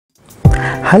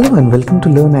Hello and welcome to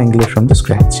Learn Angular from the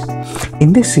scratch.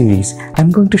 In this series,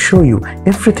 I'm going to show you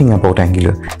everything about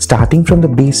Angular, starting from the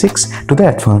basics to the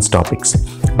advanced topics.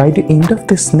 By the end of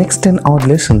this next 10 odd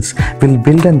lessons, we'll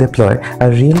build and deploy a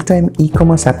real-time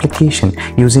e-commerce application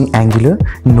using Angular,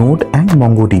 Node and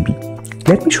MongoDB.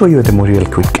 Let me show you a demo real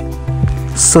quick.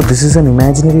 So this is an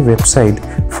imaginary website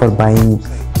for buying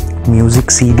music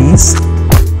CDs.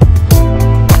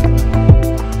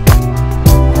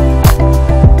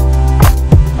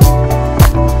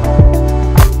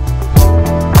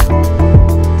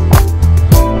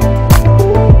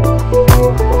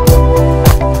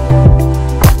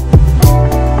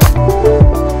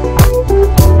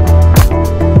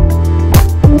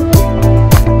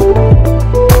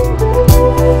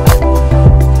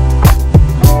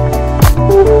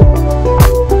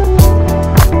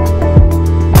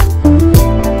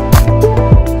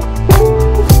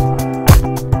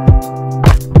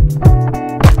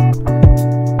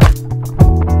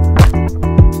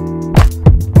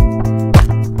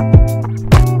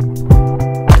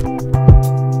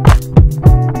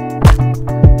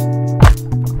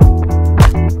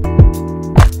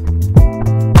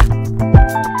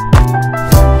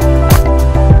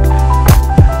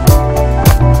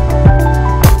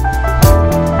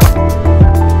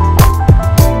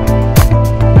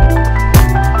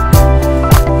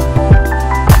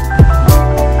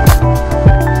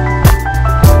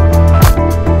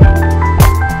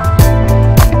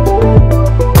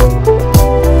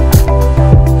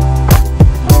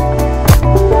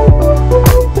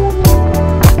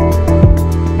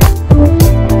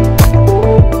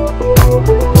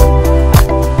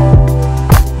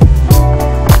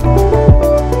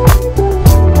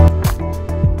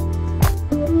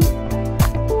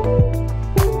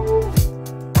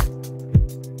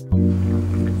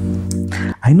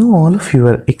 I know all of you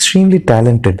are extremely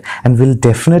talented and will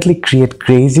definitely create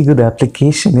crazy good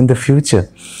application in the future.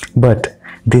 But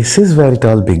this is where it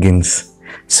all begins.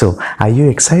 So, are you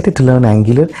excited to learn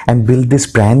Angular and build this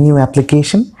brand new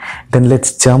application? Then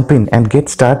let's jump in and get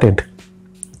started.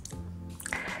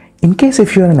 In case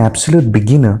if you are an absolute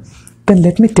beginner, then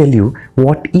let me tell you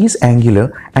what is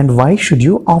Angular and why should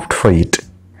you opt for it.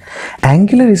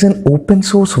 Angular is an open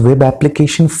source web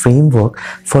application framework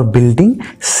for building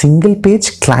single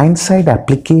page client-side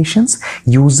applications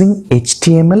using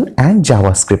HTML and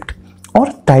JavaScript or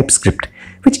TypeScript,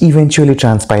 which eventually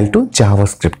transpile to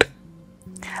JavaScript.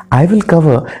 I will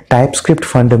cover TypeScript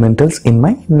fundamentals in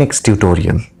my next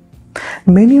tutorial.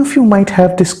 Many of you might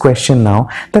have this question now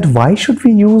that why should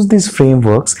we use these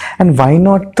frameworks and why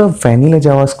not the vanilla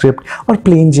JavaScript or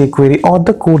plain jQuery or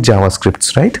the core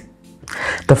JavaScripts, right?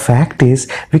 The fact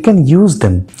is we can use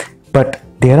them, but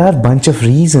there are a bunch of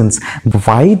reasons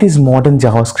why these modern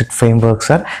JavaScript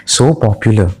frameworks are so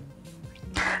popular.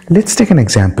 Let's take an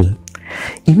example.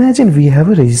 Imagine we have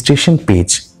a registration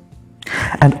page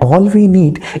and all we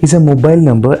need is a mobile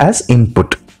number as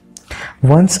input.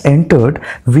 Once entered,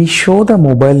 we show the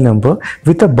mobile number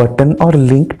with a button or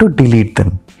link to delete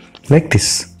them, like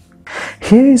this.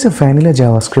 Here is a vanilla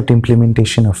JavaScript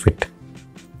implementation of it.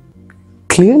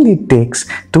 Clearly it takes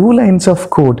 2 lines of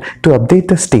code to update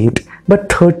the state,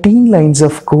 but 13 lines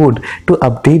of code to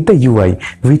update the UI,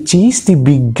 which is the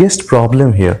biggest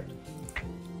problem here.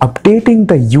 Updating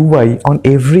the UI on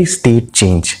every state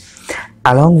change.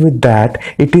 Along with that,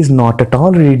 it is not at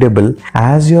all readable.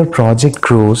 As your project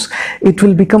grows, it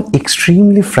will become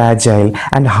extremely fragile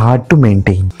and hard to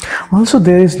maintain. Also,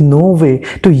 there is no way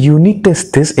to unit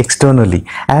test this externally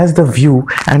as the view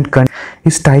and content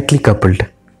is tightly coupled.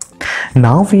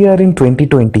 Now we are in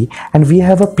 2020 and we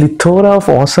have a plethora of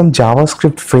awesome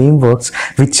JavaScript frameworks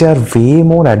which are way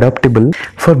more adaptable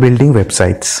for building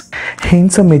websites.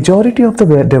 Hence, a majority of the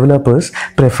developers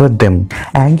prefer them.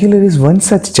 Angular is one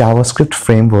such JavaScript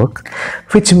framework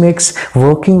which makes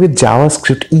working with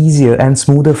JavaScript easier and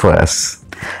smoother for us.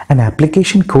 An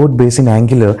application code base in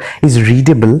Angular is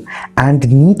readable and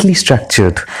neatly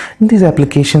structured. These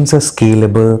applications are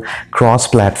scalable,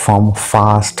 cross-platform,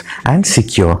 fast and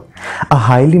secure. A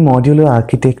highly modular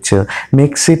architecture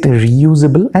makes it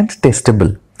reusable and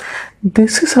testable.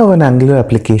 This is how an Angular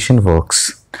application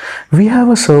works. We have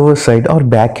a server side or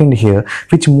backend here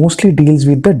which mostly deals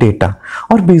with the data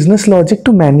or business logic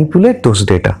to manipulate those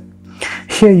data.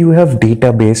 Here you have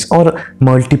database or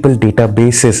multiple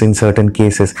databases in certain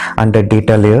cases under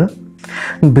data layer,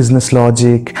 business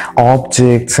logic,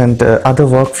 objects and other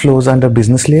workflows under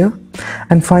business layer,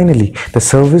 and finally the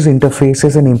service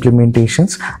interfaces and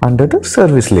implementations under the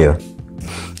service layer.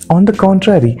 On the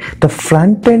contrary, the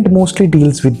front end mostly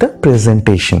deals with the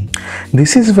presentation.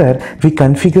 This is where we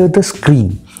configure the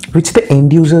screen which the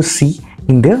end users see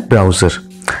in their browser.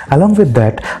 Along with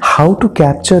that, how to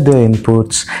capture their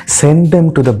inputs, send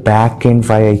them to the backend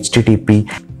via HTTP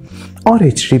or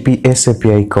HTTPS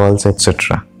API calls,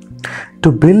 etc.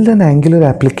 To build an Angular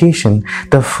application,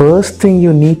 the first thing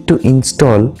you need to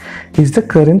install is the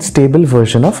current stable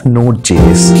version of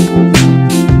Node.js.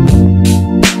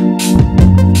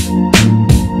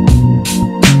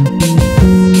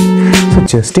 So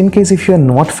just in case if you are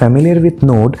not familiar with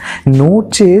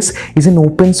Node.js is an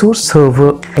open source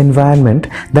server environment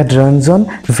that runs on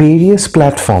various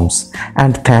platforms,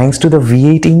 and thanks to the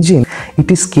V8 engine,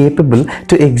 it is capable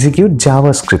to execute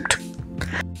JavaScript.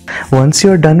 Once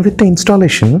you are done with the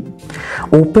installation,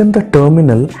 open the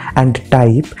terminal and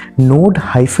type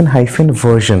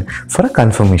node-version for a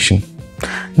confirmation.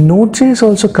 Node.js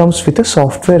also comes with a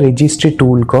software registry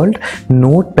tool called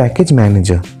Node Package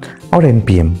Manager or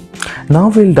NPM. Now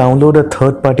we'll download a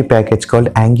third-party package called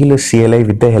Angular CLI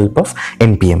with the help of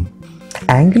NPM.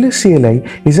 Angular CLI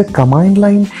is a command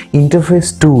line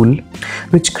interface tool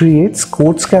which creates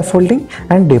code scaffolding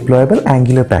and deployable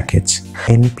Angular package.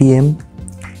 NPM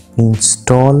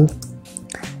install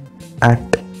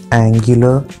at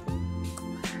Angular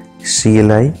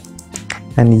CLI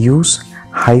and use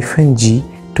 -g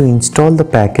to install the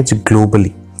package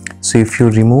globally. So if you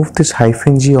remove this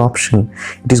 -g option,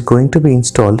 it is going to be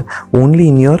installed only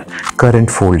in your current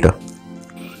folder.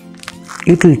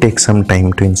 It will take some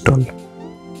time to install.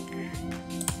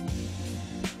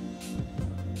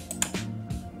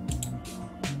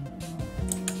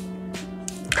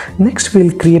 Next,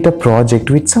 we'll create a project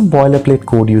with some boilerplate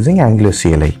code using Angular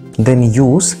CLI. Then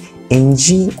use ng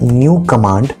new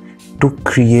command to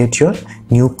create your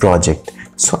new project.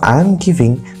 So I'm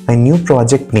giving my new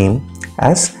project name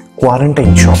as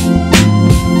Quarantine Shop.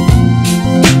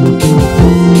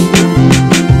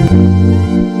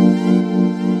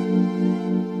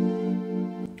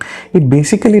 It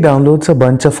basically downloads a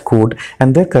bunch of code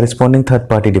and their corresponding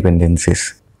third-party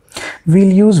dependencies.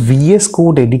 We'll use VS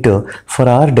Code editor for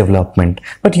our development,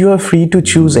 but you are free to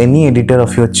choose any editor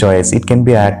of your choice. It can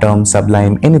be Atom,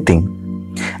 Sublime, anything.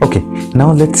 Okay,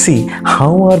 now let's see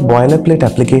how our boilerplate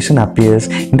application appears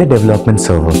in the development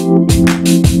server.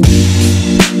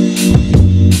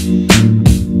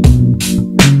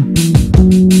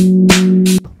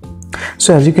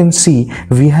 So as you can see,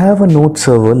 we have a Node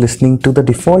server listening to the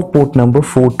default port number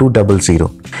 4200.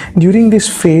 During this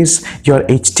phase, your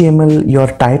HTML, your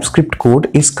TypeScript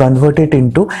code is converted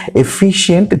into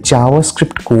efficient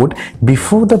JavaScript code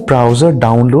before the browser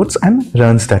downloads and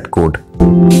runs that code.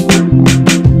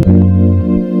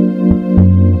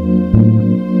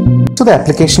 So the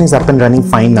application is up and running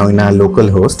fine now in our local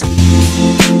host.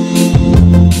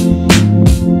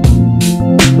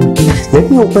 Let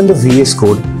me open the VS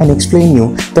Code and explain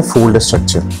you the folder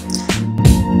structure.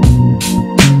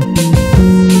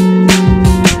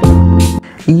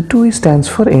 E2E stands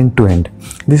for end-to-end.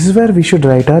 This is where we should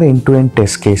write our end-to-end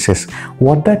test cases.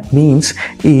 What that means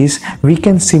is we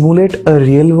can simulate a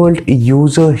real-world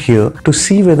user here to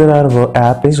see whether our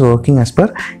app is working as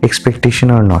per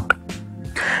expectation or not.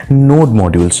 Node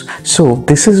modules. So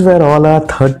this is where all our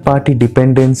third-party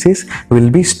dependencies will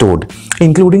be stored,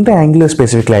 including the Angular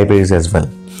specific libraries as well.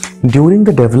 During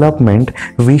the development,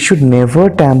 we should never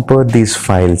tamper these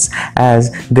files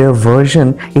as their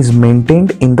version is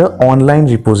maintained in the online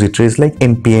repositories like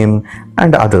NPM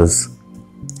and others.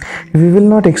 We will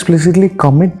not explicitly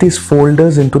commit these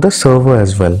folders into the server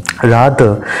as well.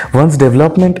 Rather, once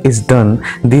development is done,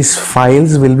 these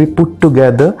files will be put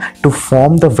together to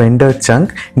form the vendor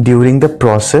chunk during the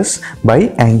process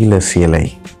by Angular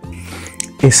CLI.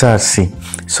 SRC.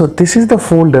 So this is the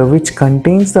folder which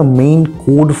contains the main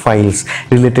code files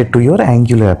related to your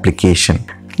Angular application.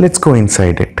 Let's go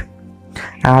inside it.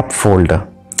 App folder.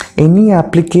 Any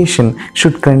application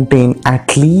should contain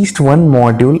at least one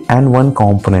module and one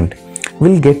component.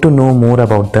 We'll get to know more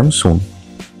about them soon.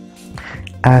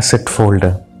 Asset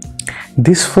folder.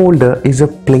 This folder is a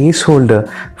placeholder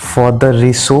for the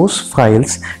resource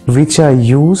files which are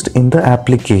used in the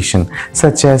application,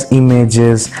 such as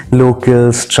images,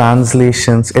 locals,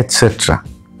 translations, etc.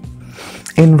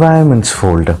 Environments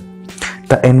folder.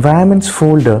 The environments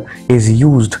folder is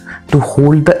used to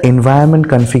hold the environment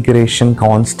configuration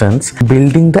constants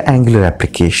building the Angular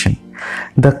application.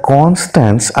 The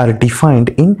constants are defined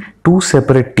in two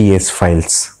separate TS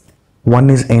files.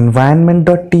 One is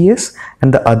environment.ts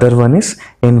and the other one is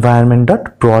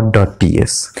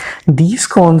environment.prod.ts. These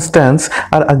constants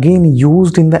are again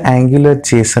used in the Angular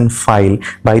JSON file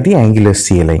by the Angular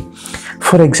CLI.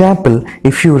 For example,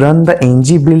 if you run the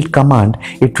ng-build command,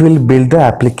 it will build the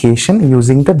application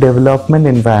using the development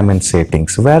environment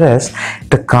settings, whereas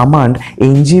the command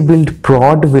ng-build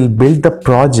prod will build the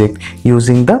project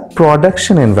using the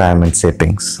production environment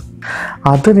settings.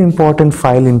 Other important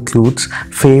file includes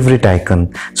favorite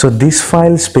icon. So this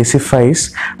file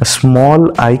specifies a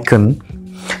small icon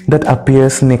that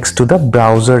appears next to the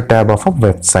browser tab of a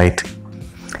website.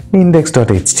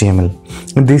 Index.html.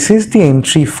 This is the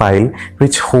entry file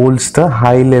which holds the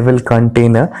high-level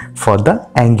container for the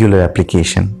Angular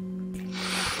application.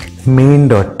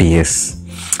 Main.ts.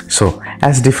 So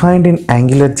as defined in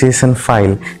Angular JSON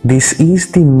file, this is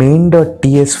the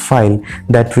main.ts file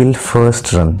that will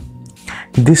first run.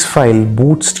 This file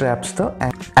bootstraps the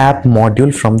app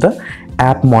module from the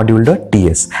app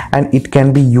module.ts, and it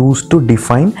can be used to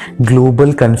define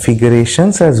global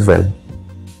configurations as well.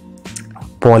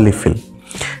 Polyfill.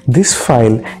 This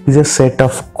file is a set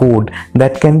of code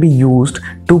that can be used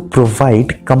to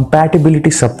provide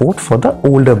compatibility support for the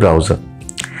older browser.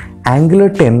 Angular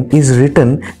 10 is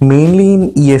written mainly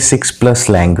in ES6 Plus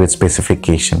language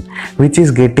specification, which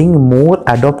is getting more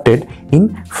adopted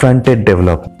in front-end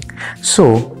development.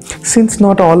 So, since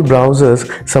not all browsers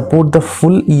support the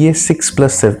full ES6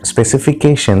 Plus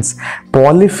specifications,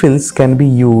 polyfills can be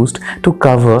used to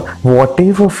cover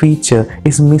whatever feature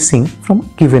is missing from a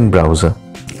given browser.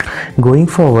 Going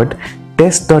forward,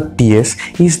 test.ts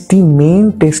is the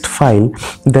main test file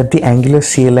that the Angular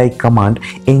CLI command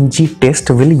ng-test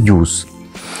will use.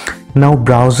 Now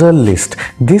browser list.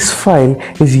 This file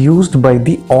is used by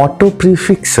the auto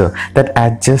prefixer that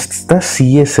adjusts the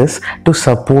CSS to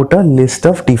support a list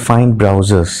of defined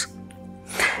browsers.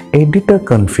 Editor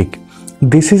config.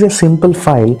 This is a simple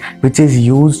file which is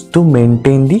used to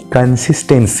maintain the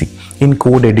consistency in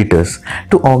code editors,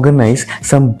 to organize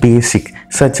some basic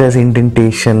such as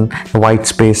indentation, white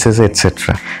spaces,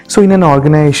 etc. So in an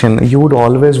organization, you would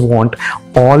always want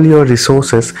all your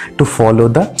resources to follow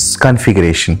the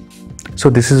configuration. So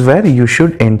this is where you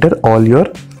should enter all your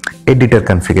editor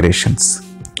configurations.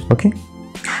 Okay.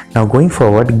 Now going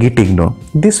forward, git ignore.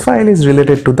 This file is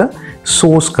related to the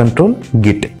source control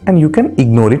git, and you can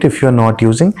ignore it if you are not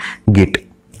using git.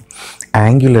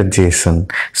 Angular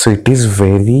JSON. So it is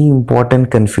very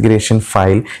important configuration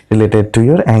file related to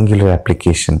your Angular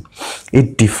application.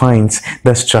 It defines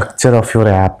the structure of your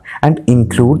app and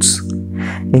includes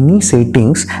any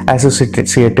settings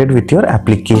associated with your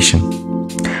application.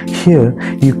 Here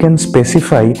you can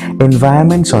specify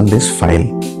environments on this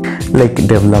file like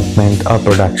development or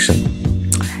production.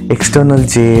 External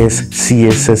JS,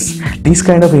 CSS, these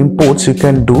kind of imports you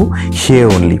can do here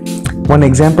only. One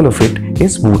example of it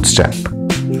is Bootstrap.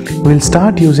 We'll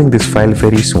start using this file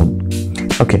very soon.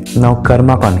 Okay, now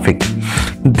Karma config.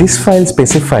 This file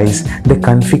specifies the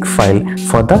config file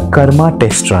for the Karma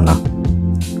test runner.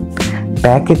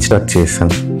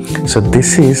 Package.json. So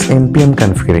this is npm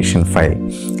configuration file.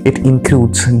 It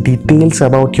includes details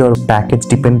about your package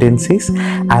dependencies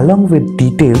along with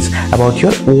details about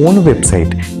your own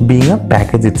website being a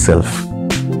package itself.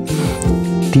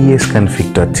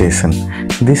 tsconfig.json.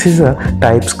 This is a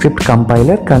TypeScript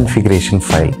compiler configuration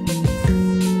file.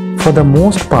 For the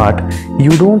most part,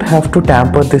 you don't have to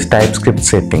tamper this TypeScript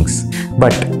settings,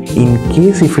 but in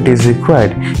case if it is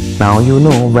required, now you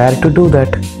know where to do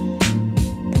that.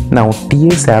 Now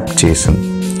tsapp.json.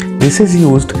 This is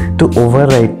used to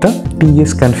overwrite the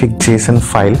tsconfig.json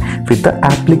file with the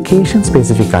application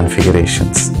specific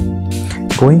configurations.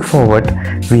 Going forward,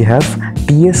 we have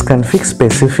tsconfig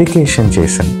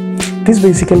specification.json. This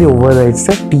basically overrides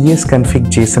the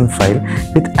tsconfig.json file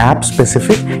with app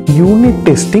specific unit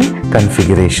testing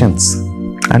configurations.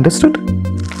 Understood?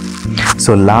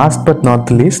 So last but not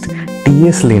the least,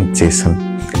 tslint.json.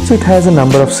 So it has a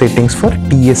number of settings for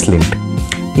tslint.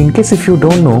 In case if you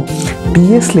don't know,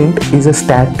 tslint is a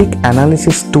static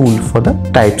analysis tool for the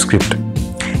TypeScript.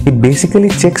 It basically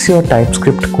checks your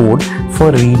TypeScript code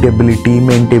for readability,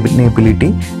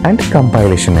 maintainability and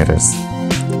compilation errors.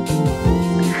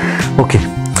 Okay,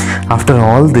 after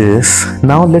all this,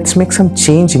 now let's make some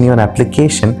change in your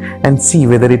application and see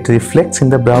whether it reflects in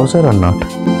the browser or not.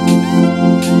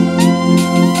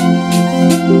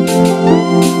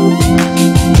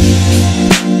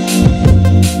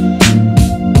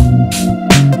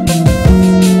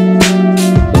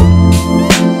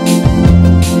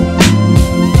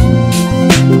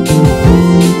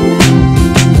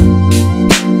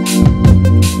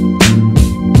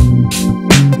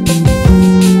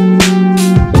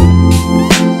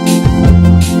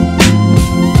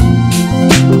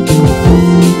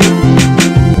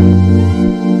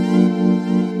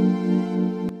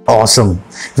 Awesome.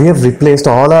 We have replaced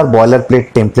all our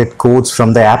boilerplate template codes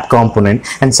from the app component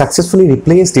and successfully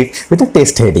replaced it with a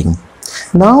test heading.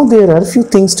 Now there are a few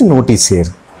things to notice here.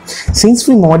 Since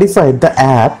we modified the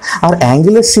app, our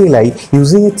Angular CLI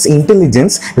using its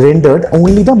intelligence rendered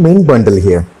only the main bundle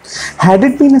here. Had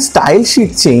it been a style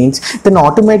sheet change, then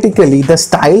automatically the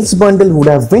styles bundle would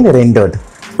have been rendered.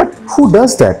 But who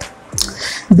does that?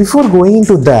 Before going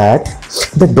into that,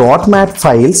 the .mat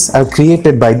files are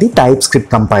created by the TypeScript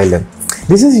compiler.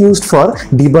 This is used for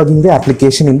debugging the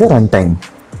application in the runtime.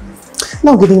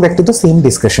 Now getting back to the same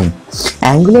discussion,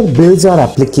 Angular builds our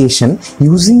application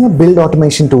using a build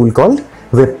automation tool called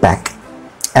Webpack.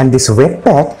 And this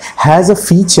Webpack has a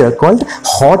feature called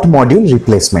hot module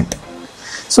replacement.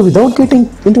 So without getting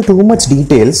into too much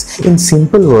details, in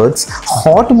simple words,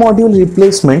 hot module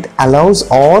replacement allows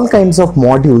all kinds of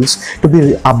modules to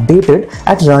be updated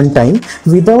at runtime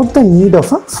without the need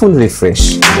of a full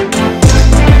refresh.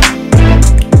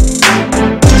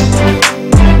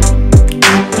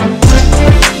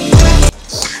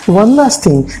 One last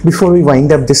thing before we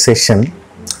wind up this session,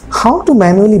 how to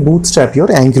manually bootstrap your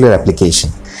Angular application.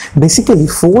 Basically,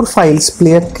 4 files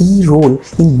play a key role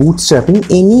in bootstrapping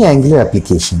any Angular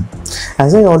application.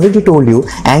 As I already told you,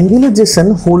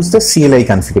 AngularJSON holds the CLI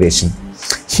configuration.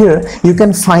 Here you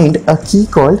can find a key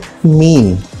called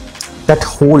main that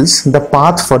holds the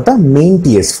path for the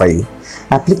main.ts file.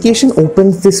 Application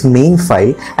opens this main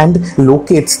file and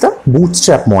locates the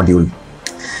bootstrap module.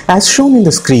 As shown in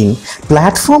the screen,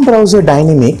 Platform Browser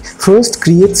Dynamic first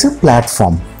creates a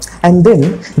platform, and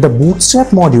then the Bootstrap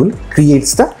module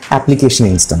creates the application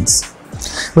instance.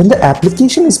 When the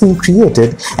application is being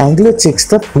created, Angular checks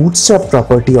the Bootstrap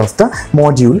property of the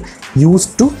module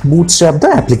used to bootstrap the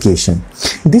application.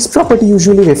 This property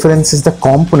usually references the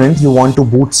component you want to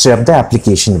bootstrap the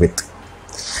application with.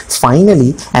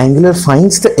 Finally, Angular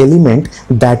finds the element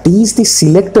that is the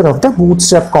selector of the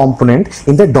bootstrap component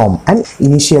in the DOM and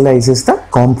initializes the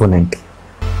component.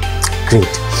 Great.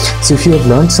 So if you have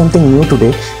learned something new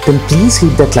today, then please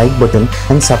hit that like button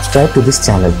and subscribe to this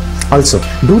channel. Also,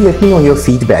 do let me know your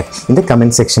feedback in the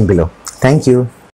comment section below. Thank you.